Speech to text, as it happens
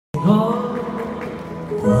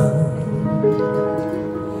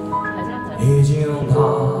已经怕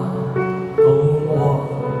懂我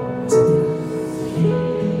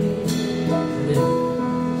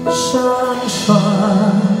深深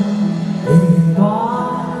一段。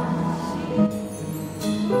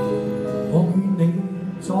我勸你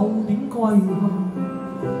早點歸去，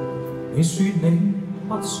你說你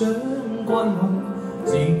不想歸去，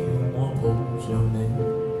只叫我抱着你。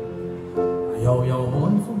悠悠海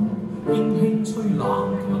風輕輕吹，冷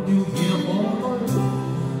卻了夜火堆。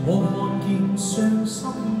我看見傷心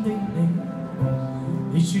的你，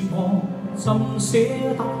你說我怎捨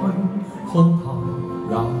得去，空下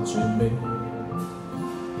也絕美。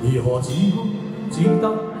如何止哭，只得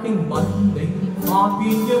輕吻你，話便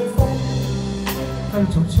讓風繼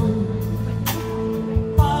續吹，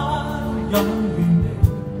不忍遠離，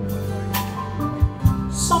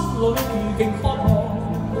心裏極渴望，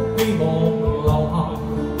希望留下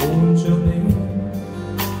伴着你。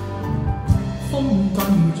風繼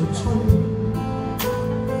續吹，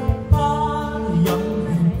不忍遠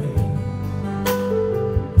離，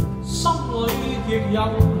心裏亦有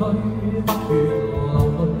淚，不願流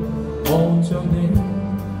淚，望着你。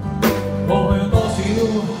過去多少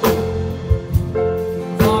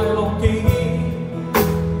快樂記憶，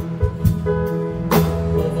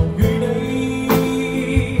何妨與你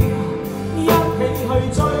一起去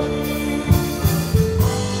追，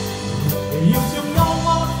要將憂鬱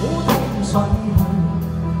苦痛逝去，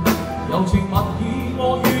柔情蜜意我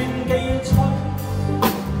願記取，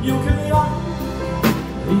要缺因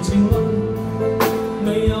你情淚，未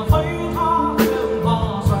許他向下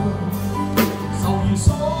垂，愁如鎖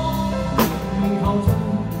後盡，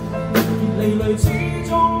離淚始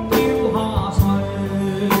終要下垂。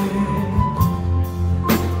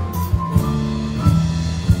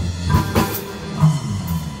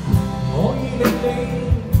我已令你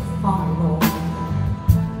快樂，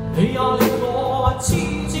你也令我痴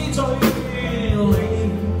痴醉。你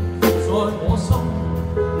在我心，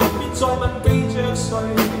不必再問記着誰，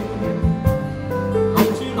留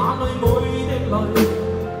住眼裏每滴淚，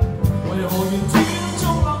為何緣斷終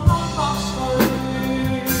能安百歲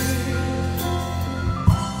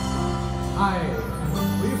？Hi, where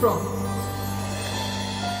are you from?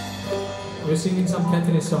 We're singing some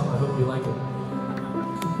Cantonese song. I hope you like it.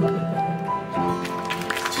 Thank you.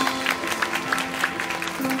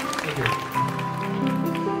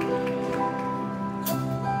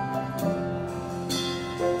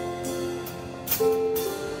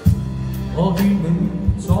 我勸你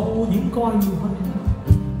早點歸去，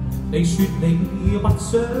你說你不想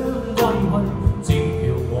歸去，只叫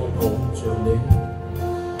我抱着你。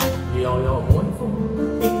悠悠海風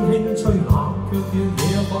輕輕吹，冷卻了野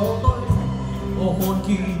火堆。我看見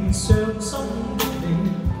傷心的你，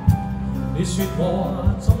你說我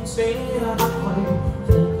怎捨得去，恐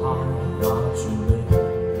怕也絕美。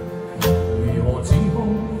如何止哭，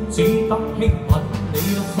只得輕吻你，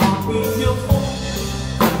話便讓風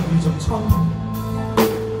繼續吹，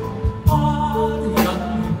不忍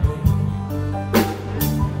遠離，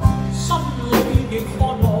心裏亦渴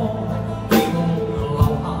望，希望留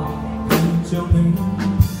下伴着你。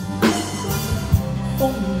風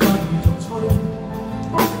繼續吹，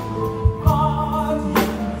不忍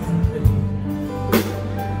遠離，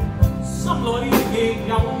心裏亦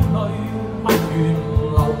有淚，不願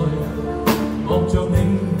流淚，望着你。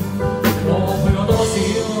過去有多少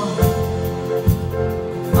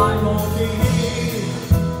快樂記憶，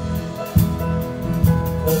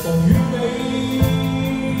何妨與你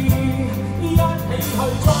一起去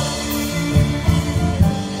追，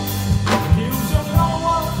要將憂鬱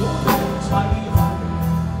苦痛齊去，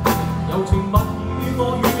柔情蜜意我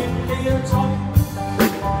願記取，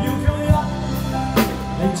要卻因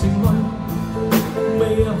你情淚，未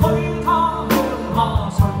許他向下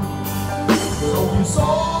垂，愁如鎖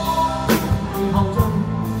後盡，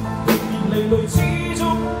離淚始終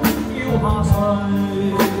要下垂。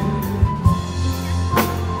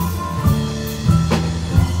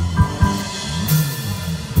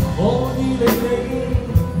我已令你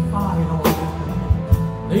快樂，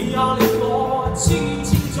你也令我痴痴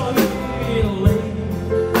醉。你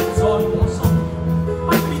在我心，不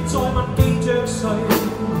必再問記着誰，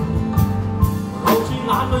留住眼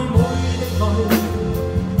裏每滴淚，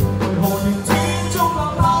為何緣斷終能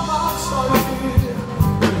安百歲？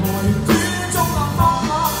為何緣斷終能安百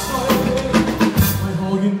歲？為何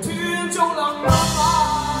緣斷終能安百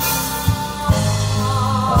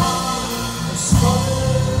歲？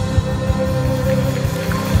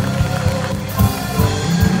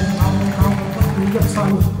一世，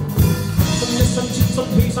用一生切身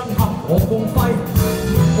犧牲給我光輝，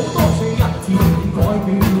好多謝一天改變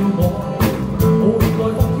了我，無力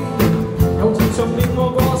來。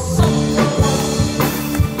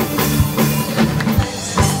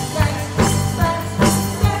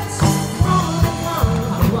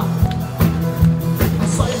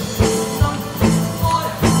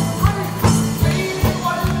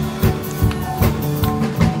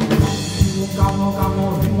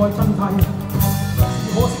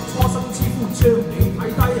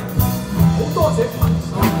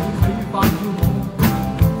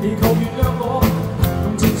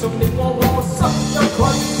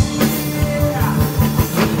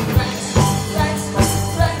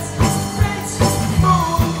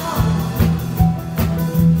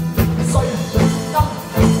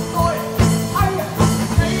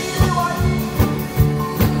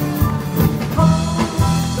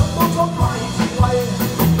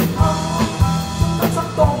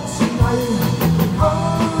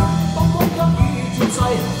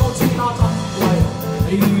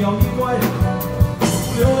有依歸，了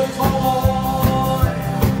你錯愛，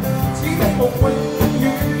此美夢永遠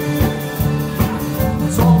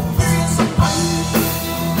藏於身體。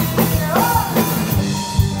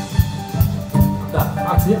得，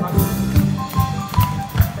拍子拍子。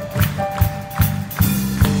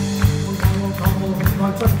愛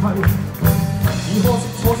真係，只可惜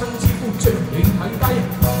初生之夫將你睇低。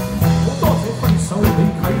好多謝分手你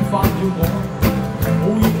啟發了我，無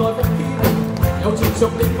原來伏天，又接着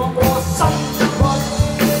你我過心一位。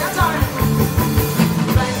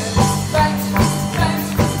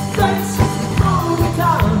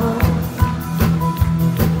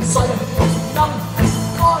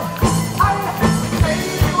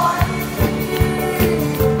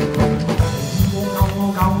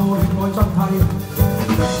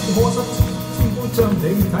將你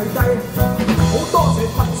睇低，好多謝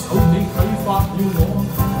分手你啟發了我，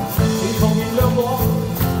你狂原諒我，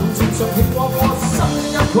用接上慶過過新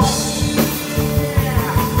一季。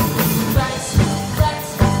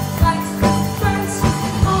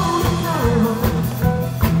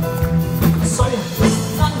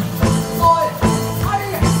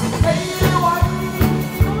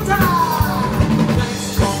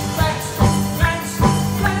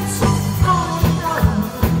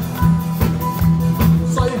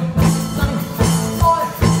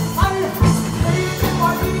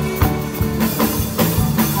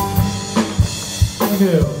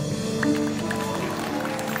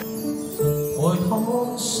外看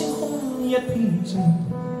星空一片靜，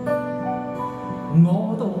我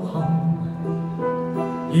獨行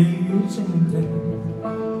夜雨靜停，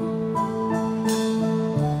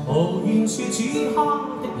無言處此刻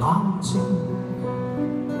的冷靜，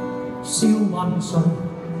笑雲上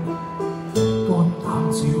乾淡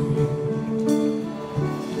照應，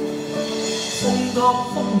風急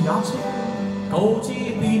風也清，告知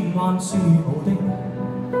變幻是無定。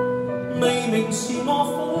未明時我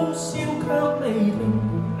苦笑卻未停，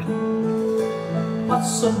不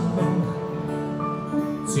信命，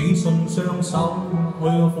只信雙手去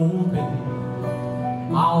撫平，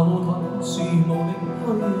矛盾是無力去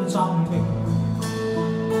暫停。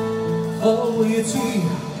可會知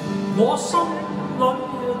我心裏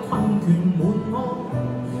困倦滿安，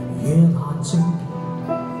夜難靜，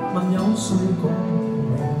問有誰共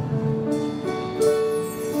鳴？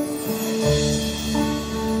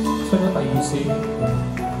出咗第二次，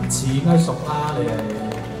詞藝熟啊你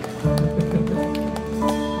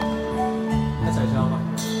一齊唱嘛！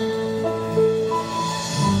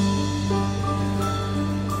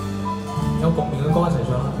有共鳴嘅歌一齊唱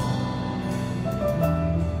啦！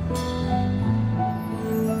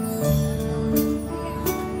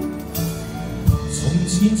從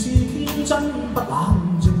前是天真不冷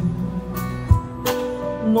靜，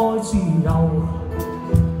愛自由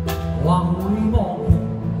或會惡評。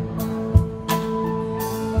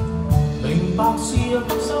明白是人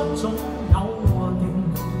生總有定，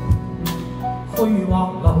虛或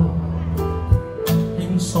流，輕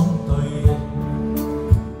鬆對應。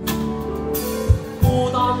孤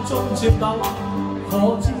單中接鬥，可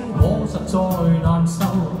知我實在難受。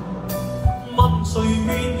問誰願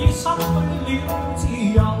意失去了自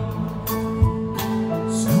由？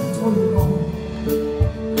想退後，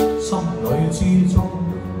心裏之中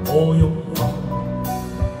我擁有，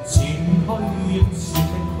前去亦是力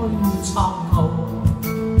去參透。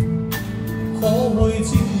可會知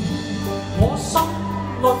我心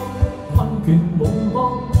裏困倦無安，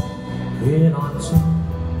夜難靜，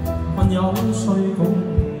問有誰共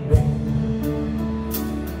鳴？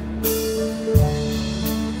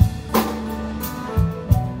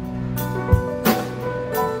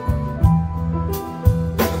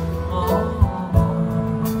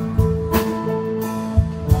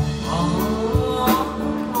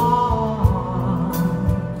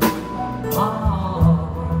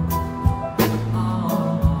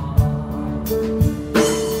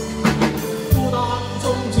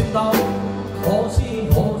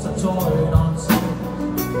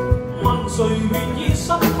誰願意失去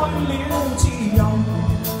了自由？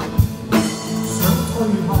想退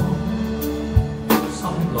後，心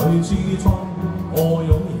裏之中我擁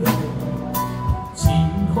有，前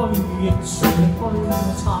去亦誰力去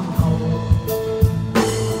參透？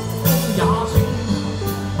風也靜，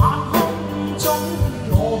晚空中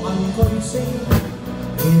我問句聲，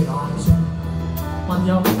夜難靜，問有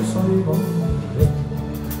誰共鳴？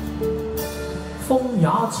風也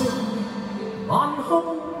靜，晚空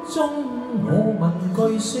中我問句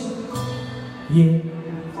聲，夜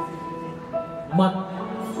問。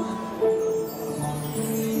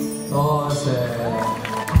多謝。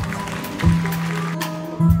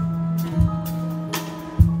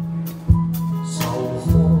愁河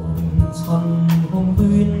恨紅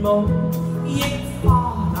亂舞，憶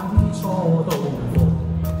花底錯到紅。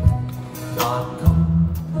難禁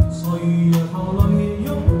歲月後淚湧，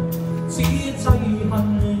只擠恨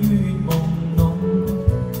越朦朧。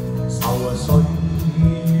愁緒如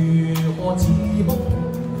何自控，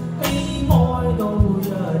悲哀都一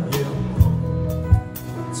樣痛。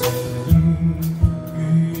情義如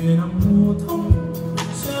能互通，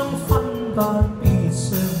相分不必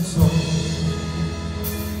相送。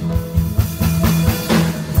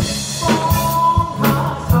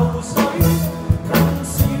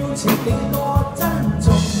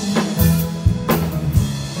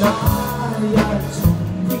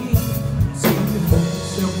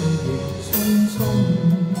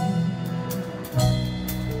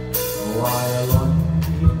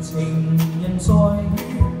情人在於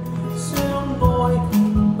相愛偏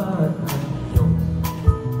不能用，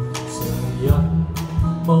情人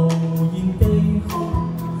無言地哭，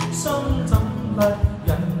心怎不隱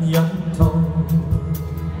隱痛。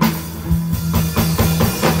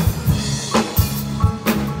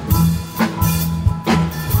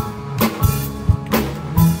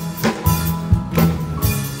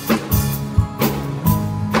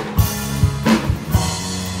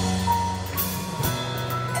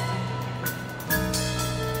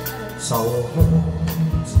愁紅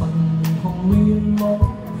塵紅亂舞，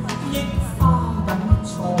憶花底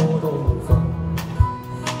錯到紅。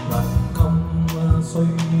能禁歲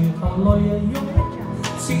月後淚湧，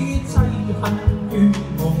此際恨越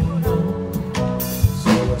朦朧。愁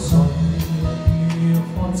緒如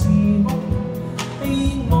何自控，悲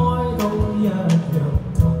哀都一樣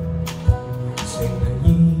痛。情義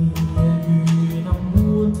如能互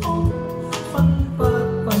通，分不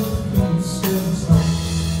必相送。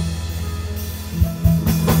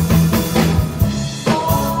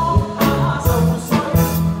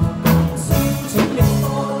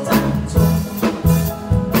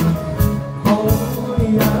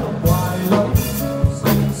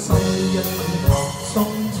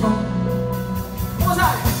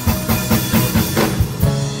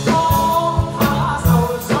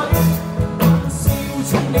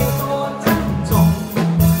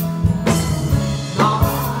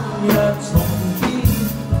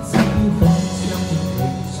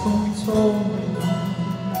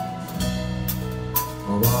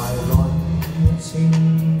懷裏情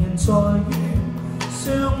人在於相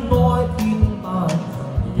愛偏不能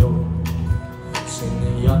用，情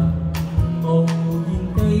人無言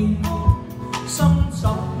地哭，心怎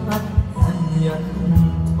不隱隱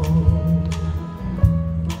痛。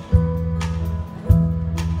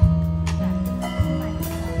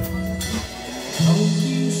就見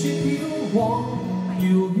雪飄過，飄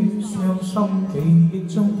於傷心記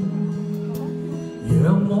憶中，讓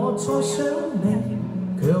我再想你。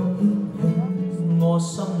卻牽起我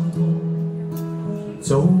心痛，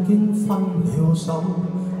早經分了手，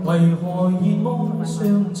為何熱愛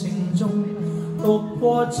上情重？讀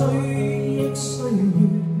過追憶歲月，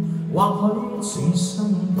或許此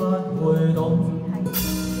生不會懂。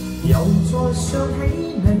又再想起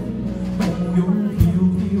你，抱擁飄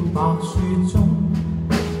飄白雪中，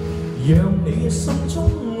讓你心中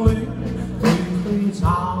暖，去找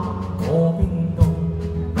我冰凍。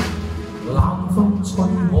冷風吹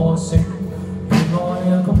我醒，原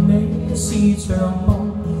來共你是場夢，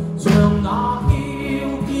像那飄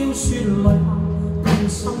飄雪淚，更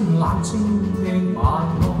深冷清的晚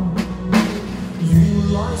空。原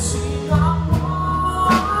來是那我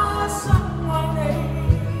深愛你，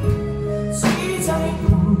此際伴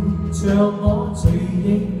着我追憶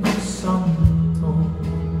的心痛。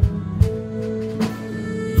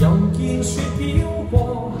又見雪飄過，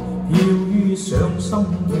飄於傷心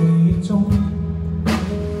記憶中，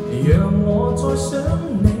讓我再想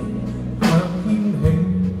你，卻牽起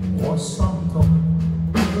我心痛。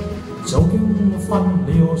早經分了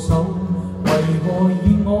手，為何熱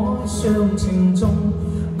愛上情重？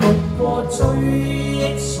讀過追憶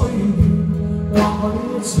歲月，或許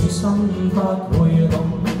此生不會懂。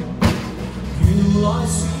原來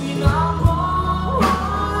是那我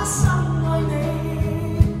深愛你，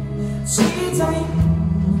此際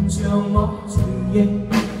像我追憶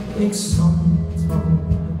的心痛。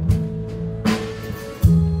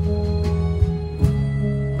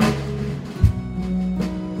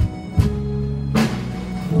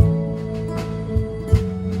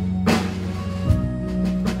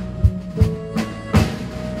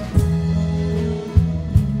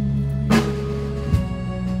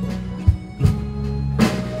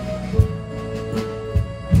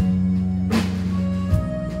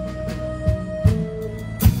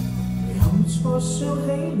想起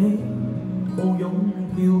你，抱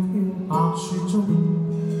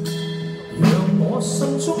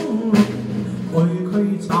心中裏，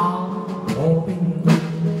區找我冰凍。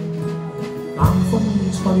冷風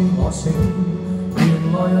吹我醒，原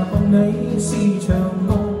來共你是場夢，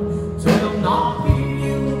像那飄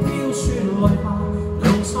飄雪淚下，兩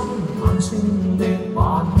心眼睛的晚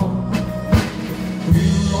夢。原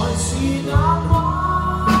來是那我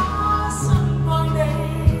深愛你，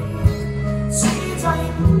此際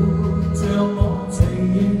伴着我醉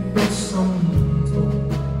憶的心痛。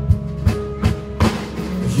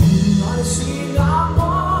原來是那我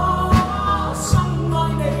深愛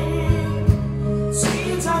你，此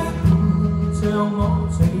際伴着我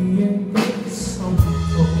醉憶的心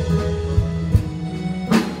痛。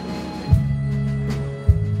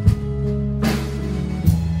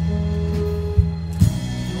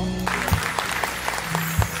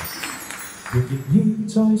仍然依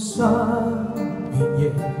在失眠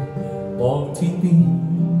夜，望天邊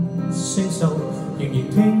星宿，仍然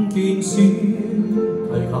聽見小提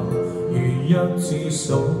琴如約自數，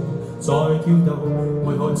在跳動，為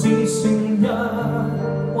何只剩一彎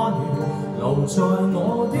月留在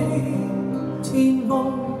我的天空？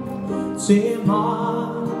這晚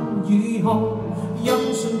以後，音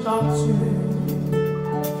訊隔絕，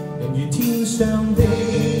人如天上的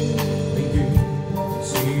明月，是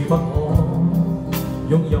不可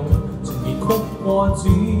擁有，情意曲過只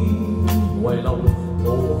遺留，無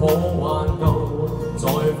可挽救。再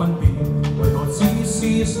分別，為何只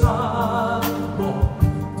是失落？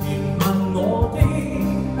填問我的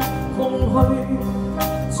空虛，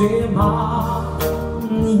這晚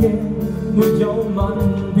夜沒有吻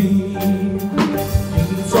別，仍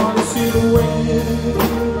在說永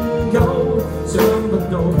久，想不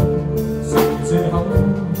到是藉口，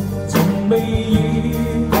從未意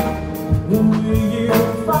會要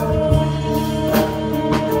分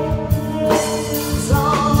手，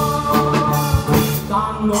但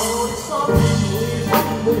我的心每分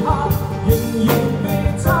每刻仍然被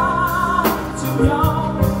他佔有，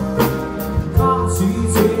他似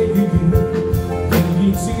這語言仍然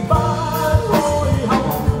是不開口，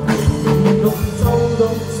連獨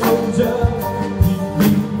奏着熱烈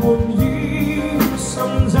伴於深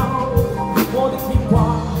秋，我的牽掛，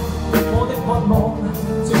我的渴望，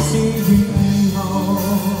即使以後。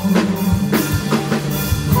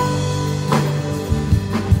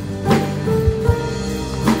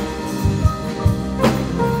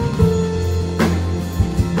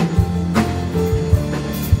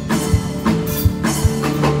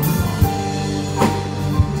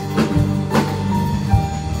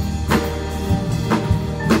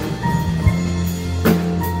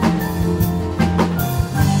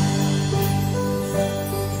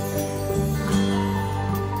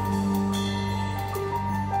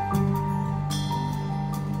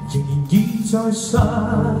仍然倚在失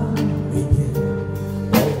眠夜，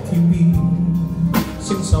望天邊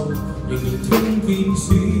星宿，仍然聽見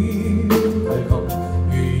小提琴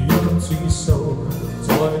如約自數，在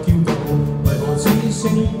跳動，為何只剩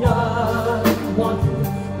一彎月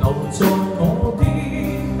留在我的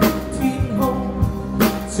天空？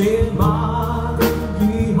這晚以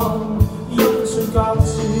後，音訊隔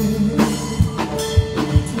絕，如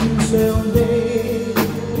天上的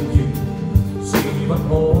不可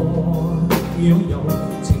擁有，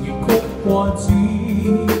情亦曲過只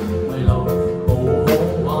遺留，無可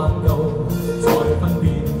挽救。再分別，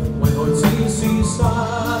為何只是失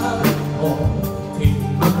落？填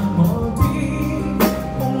滿我的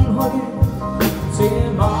空虛，這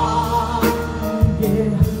晚夜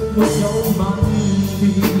沒有吻別，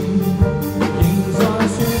仍在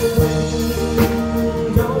說永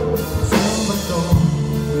久，想不到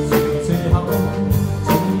是藉口，從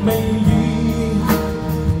未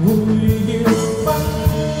會要分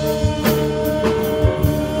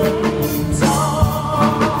手，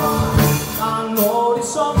但我的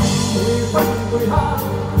心每分每刻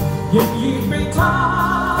仍然被他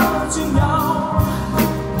佔有，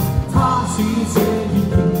他似這語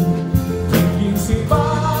言仍然是不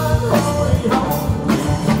開口，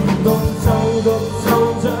獨奏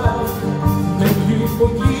着明月伴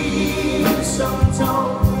於深秋，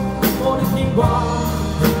我的牽掛，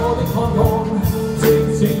我的渴望。這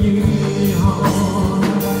以後，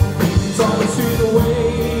仍在說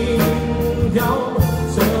永久，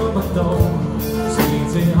想不到是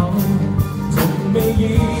藉口，從未意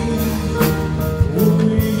會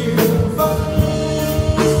要分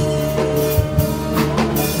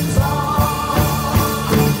手，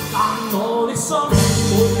但我的心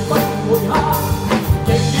每分每刻仍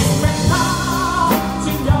然被他佔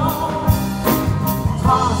有，他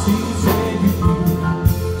似這語言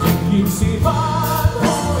仍然是不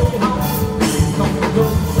獨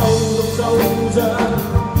奏着，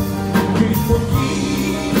月半依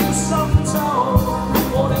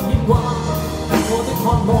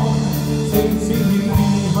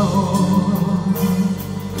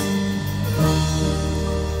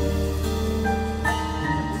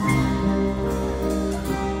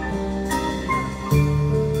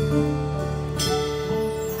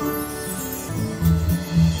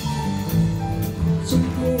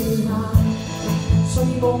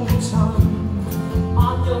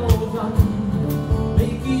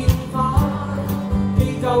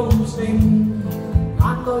情，眼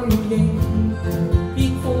淚凝，別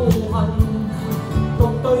負痕，獨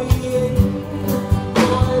對應。愛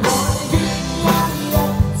海圈一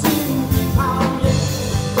朝別泡影，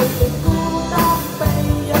對你孤單悲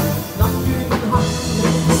泣，能怨恨你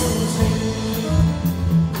無情。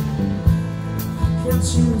Can't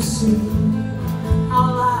you see how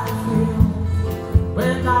I feel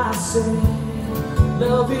when I say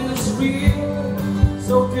love is real?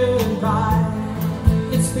 So goodbye,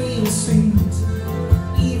 it's been sweet,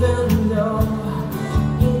 even though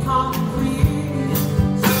incomplete.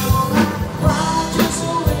 So I cry just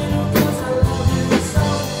a little 'cause I love you so,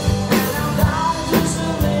 and I'll die just a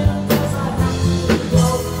little 'cause I have to go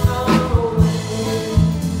away.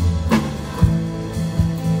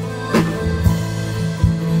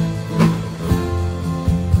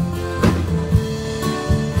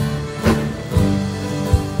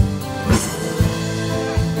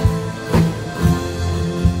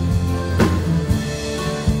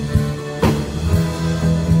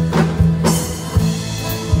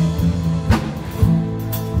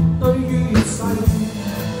 對於世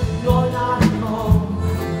愛難忘，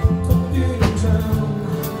痛斷腸，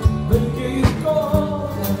淚與歌，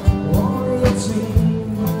愛情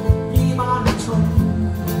已漫長，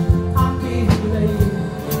他別離，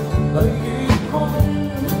淚與空，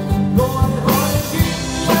愛海圈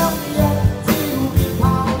一朝別泡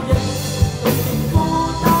影，對你孤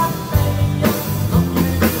單悲泣，能怨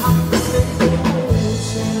恨你無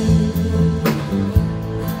情。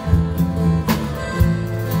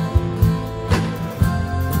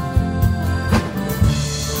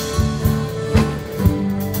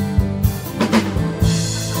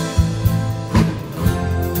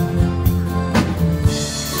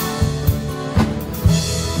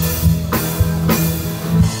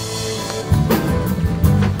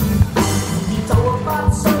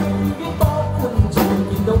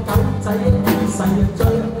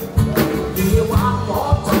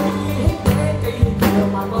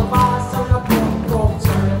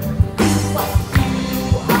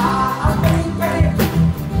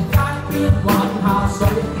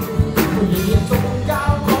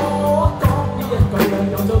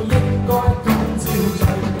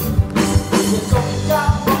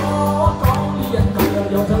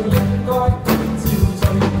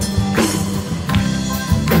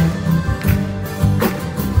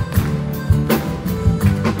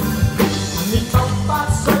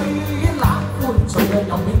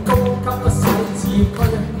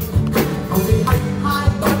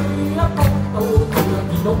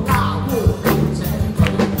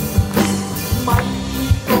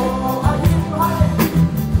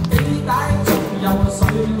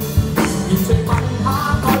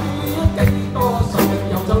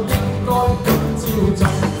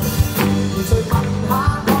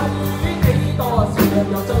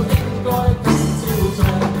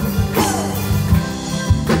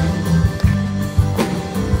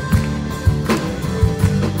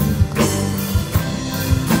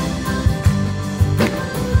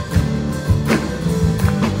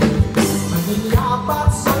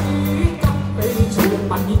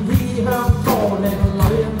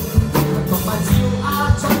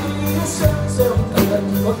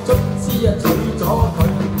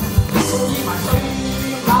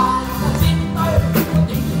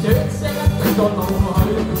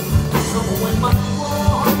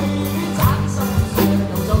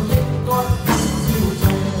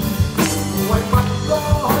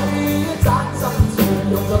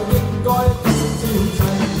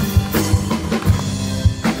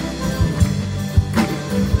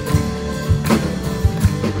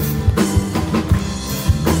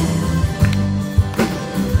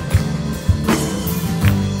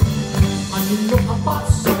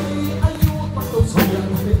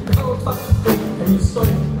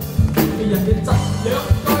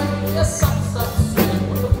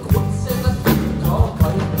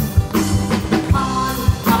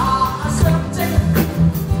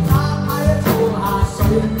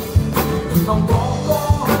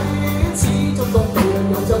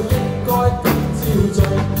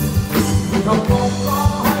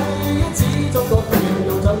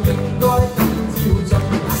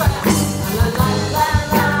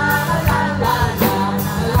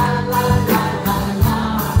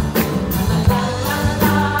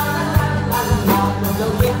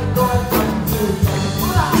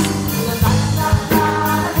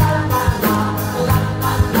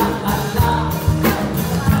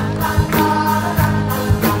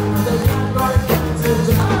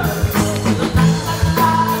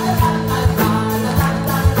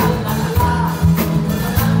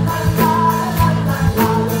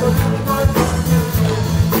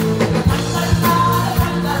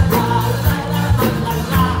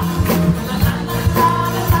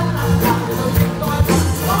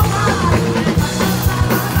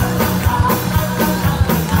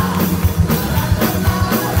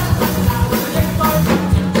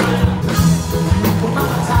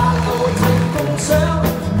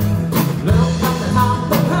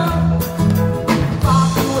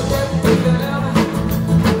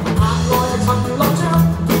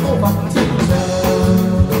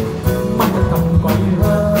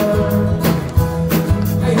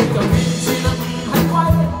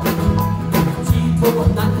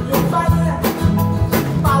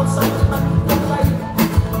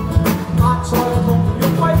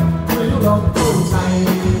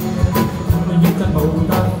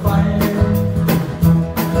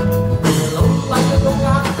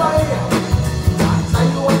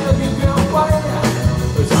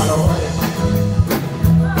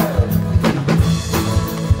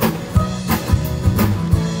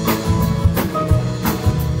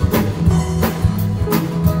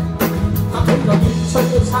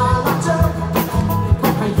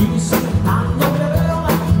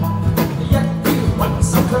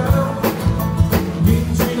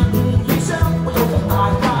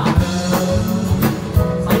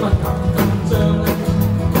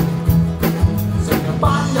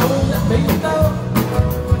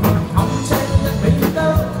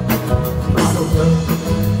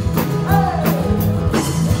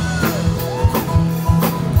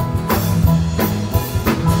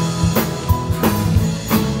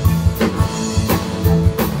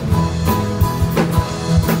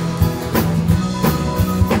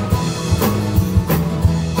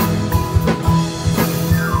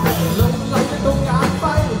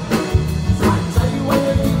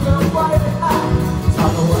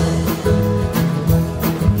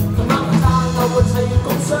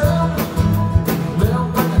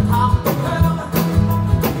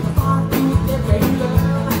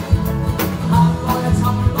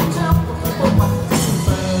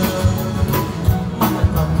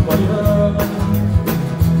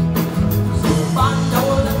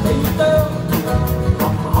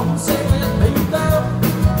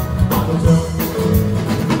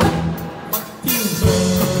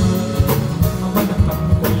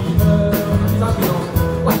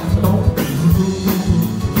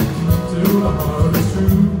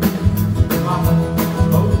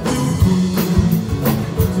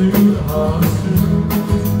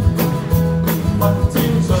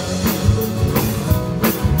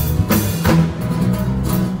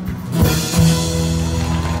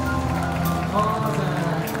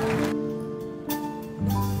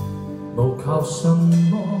求什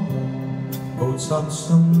么，无寻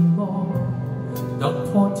什么突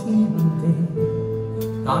破天地，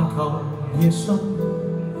但求夜深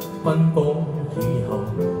奔波以后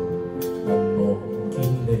能望见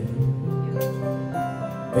你。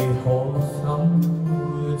你可否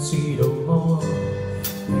知道我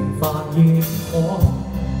平凡亦可，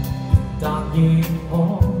但亦可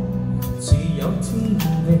自有天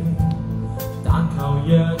地，但求日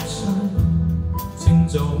出清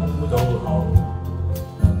早到後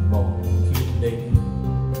能望見你。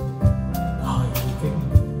他已經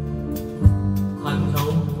恨透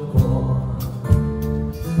過，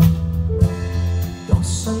當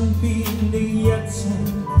身邊的一切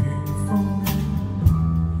如風，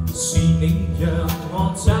是你讓我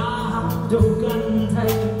找到根蒂，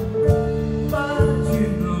不願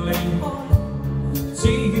離開，只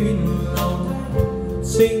願留低，情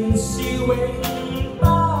是永不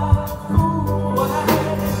枯萎。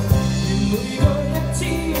願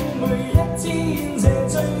每個一天這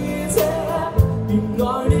醉者，原來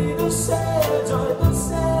你都寫在不寫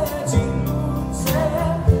前半寫。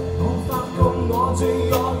我發覺我最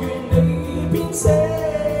惡願你編寫。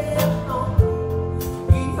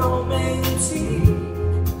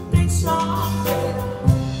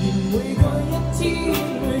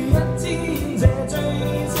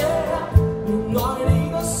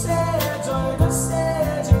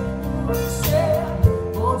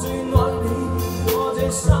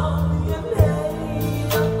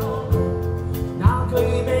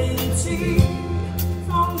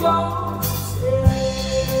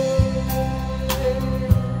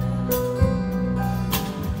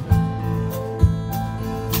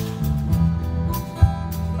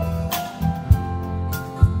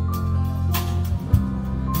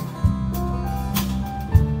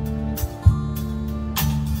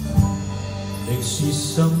你是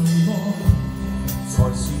什麼，才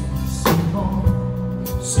是什麼？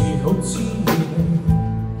是好滋味，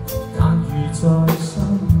但如在心，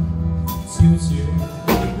悄悄地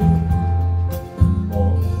望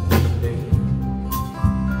見你，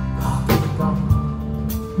那更加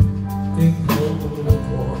的好過。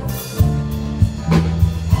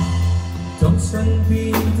當身邊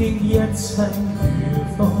的一切如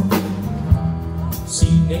風，是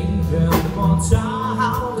你讓我找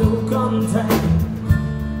到根蒂，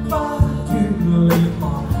不願離開，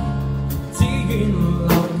只願留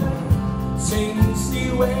低，情是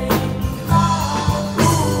永不枯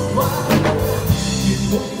萎。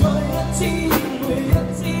願每一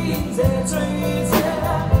天這醉者，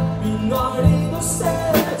原來你都寫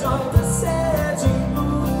在不寫前半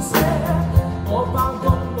寫。我發覺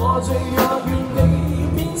我最愛願你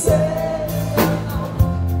編寫。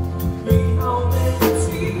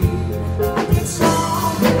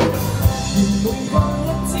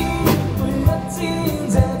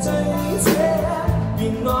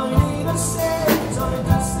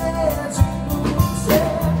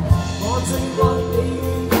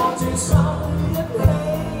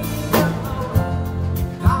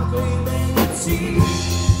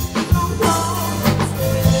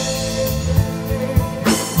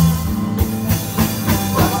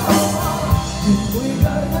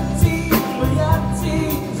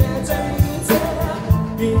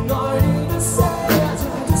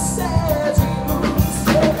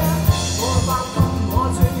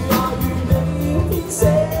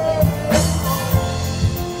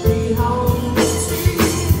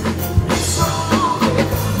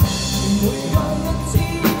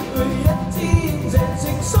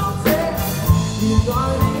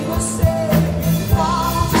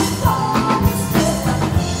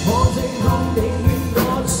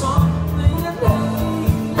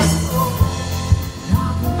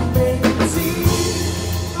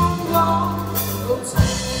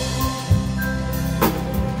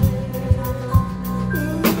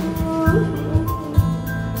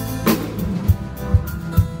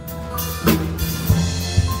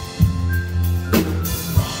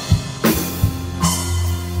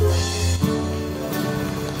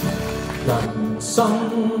人生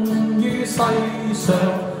於世上，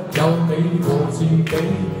有你和自己，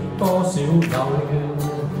多少有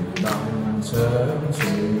能長存。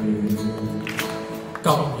今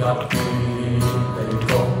日別離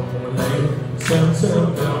共你，雙雙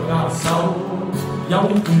腳握手，有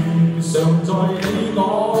緣常在你我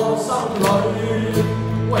心裏。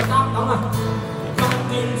喂，等啊！今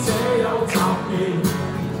天這有雜變，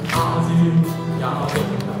他朝也永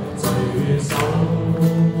聚首。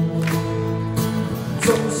縱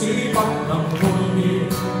使不能會面，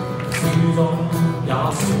始終也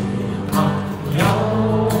是朋友。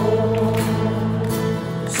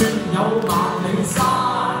說有萬里山，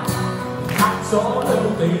隔咗了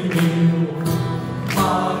地廟，不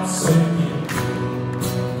需要，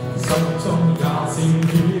心中也是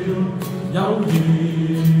曉，有緣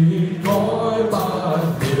改不了。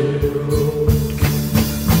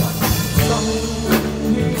人生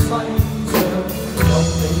於世上，有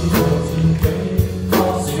幾個自己，多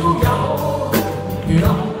少有如能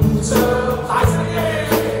像大聲嘅，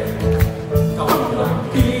今日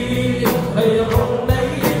見你共你，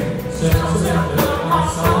雙雙兩握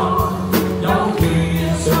手。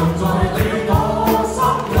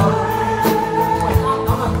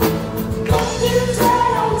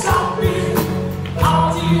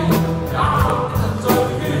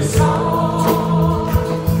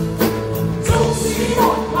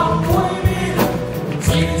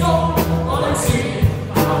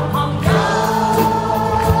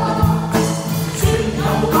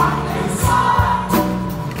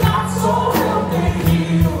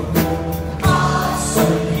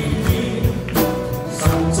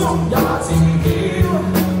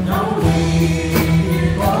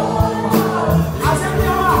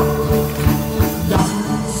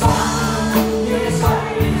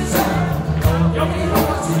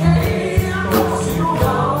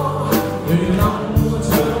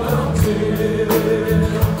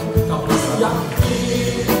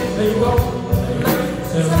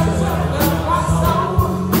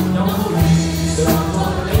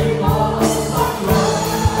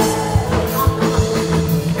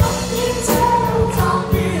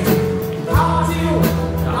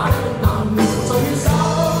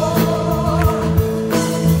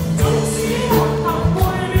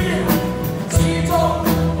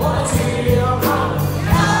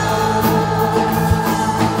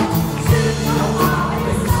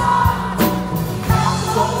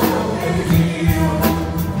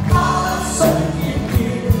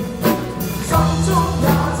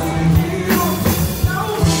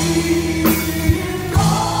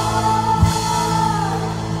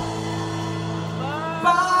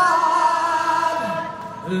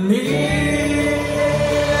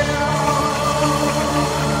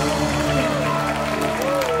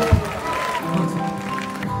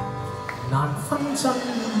 難分真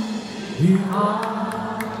與假，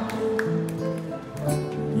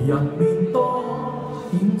人面多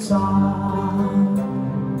險詐，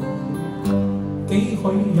幾許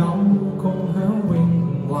有共享榮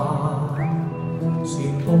華，前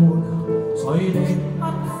半隨力不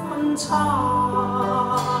分差，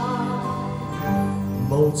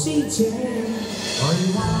無知者為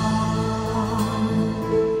話，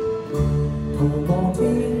圖望天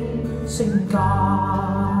星價。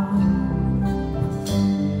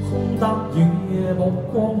 得夜目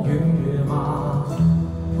光與馬，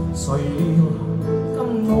誰料金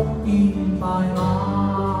屋變敗馬。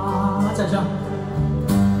一齊唱。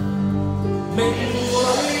命裏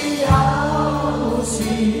有時，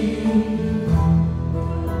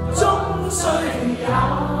終須有；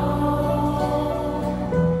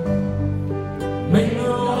命裏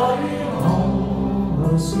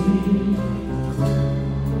無時，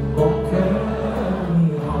莫強。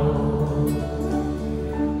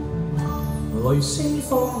 雷聲風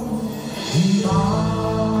雨打，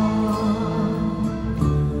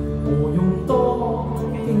無用多驚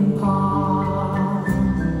怕，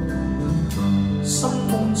心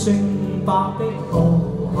胸正白的無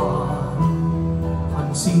瑕，貧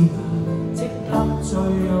賤即得罪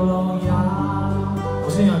落也。頭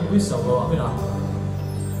先有人 Wysom 嘅喎，邊度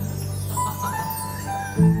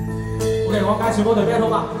？OK， 我介紹嗰隊 band 好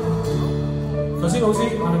嘛？頭先老師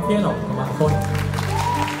玩嘅 piano 同埋 accordion。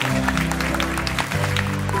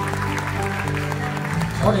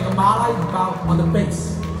 我哋嘅馬拉同胞 on the bass，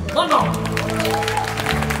 安樂。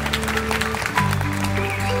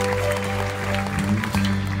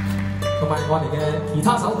同埋我哋嘅吉他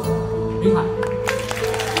手邊排，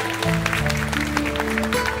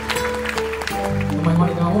同埋我哋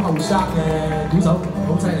嘅好後生嘅鼓手，好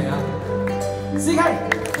犀利啊 ！CK，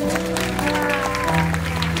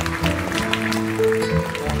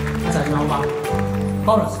 一齊唱好嘛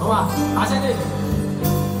 ？Chorus 好嘛？大聲啲。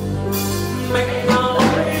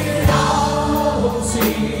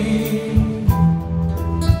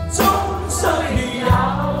終須有，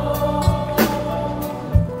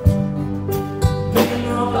命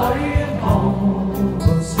裏無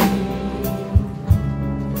時，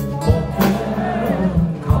莫強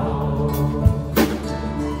求。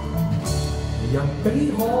人比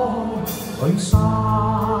海裏沙，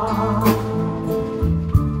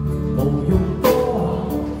無用多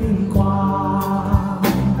牽掛。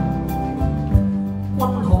君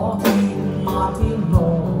可天馬天落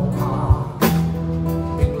下，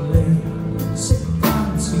名利色單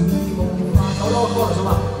似霧化。走多個歌嚟咗嘛？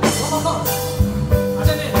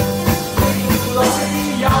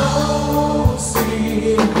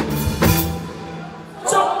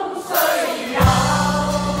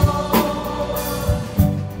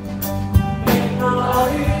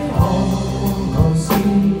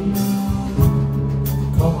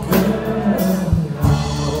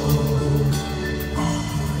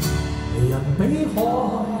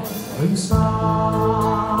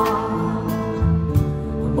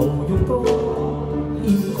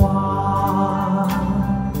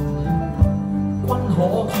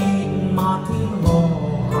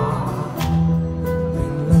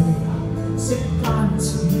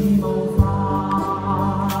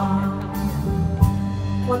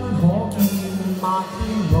可見漫天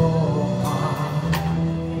落霞，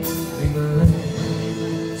令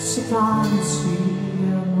你息間似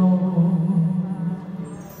路。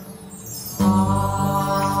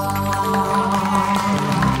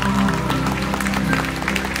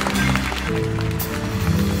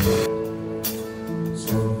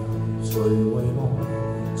隨遺忘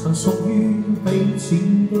曾屬於彼此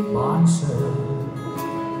的晚上，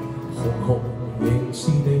紅紅仍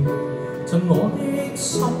是你盡我的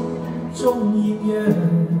心中豔陽。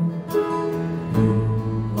如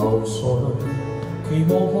流傻淚，期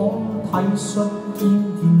望可體恤兼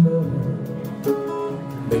見諒。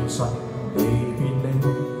明晨離別你，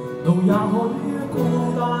路也許孤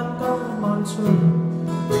單得漫長。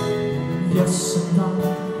一瞬間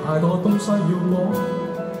太多東西要講。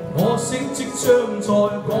我識即將在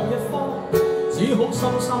各一方，只好深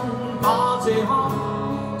深把這刻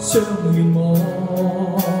相願望。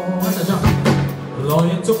一齊唱，來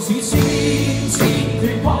日縱使千千阙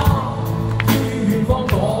歌，於遠方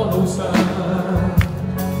嗰路上。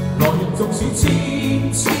來日縱使千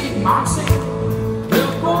千晚星，掠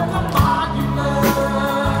過今晚月亮，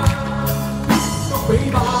都比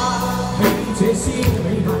不起這宵美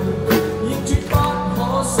麗，亦絕不可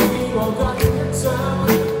使我跟一張。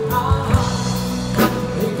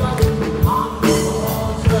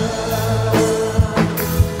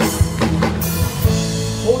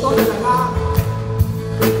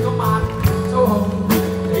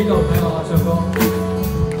喺度睇我唱歌，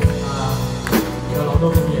然後諗到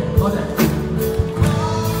咁嘢，多謝。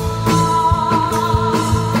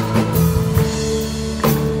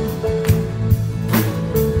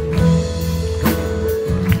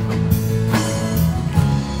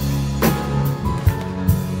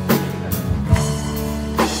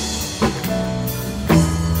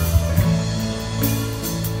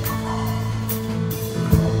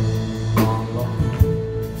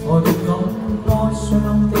我獨感哀傷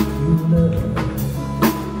的漂亮，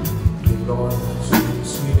原來全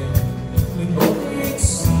是你，令我的思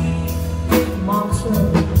憶漫長。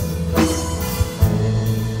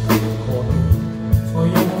何年才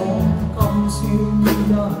有我今朝一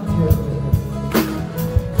樣，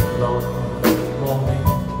流望你，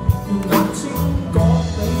用眼睛講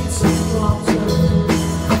彼此立場。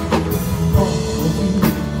當老天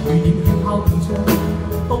雨點輕敲地窗，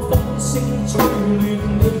當風聲吹亂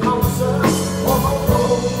你構想，我口吐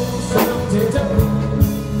上這張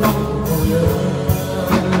舊模樣。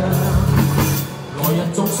來日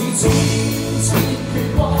縱使千千阙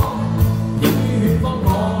歌，於遠方嗰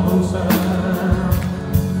路上。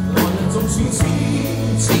來日縱使千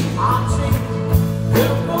千晚星。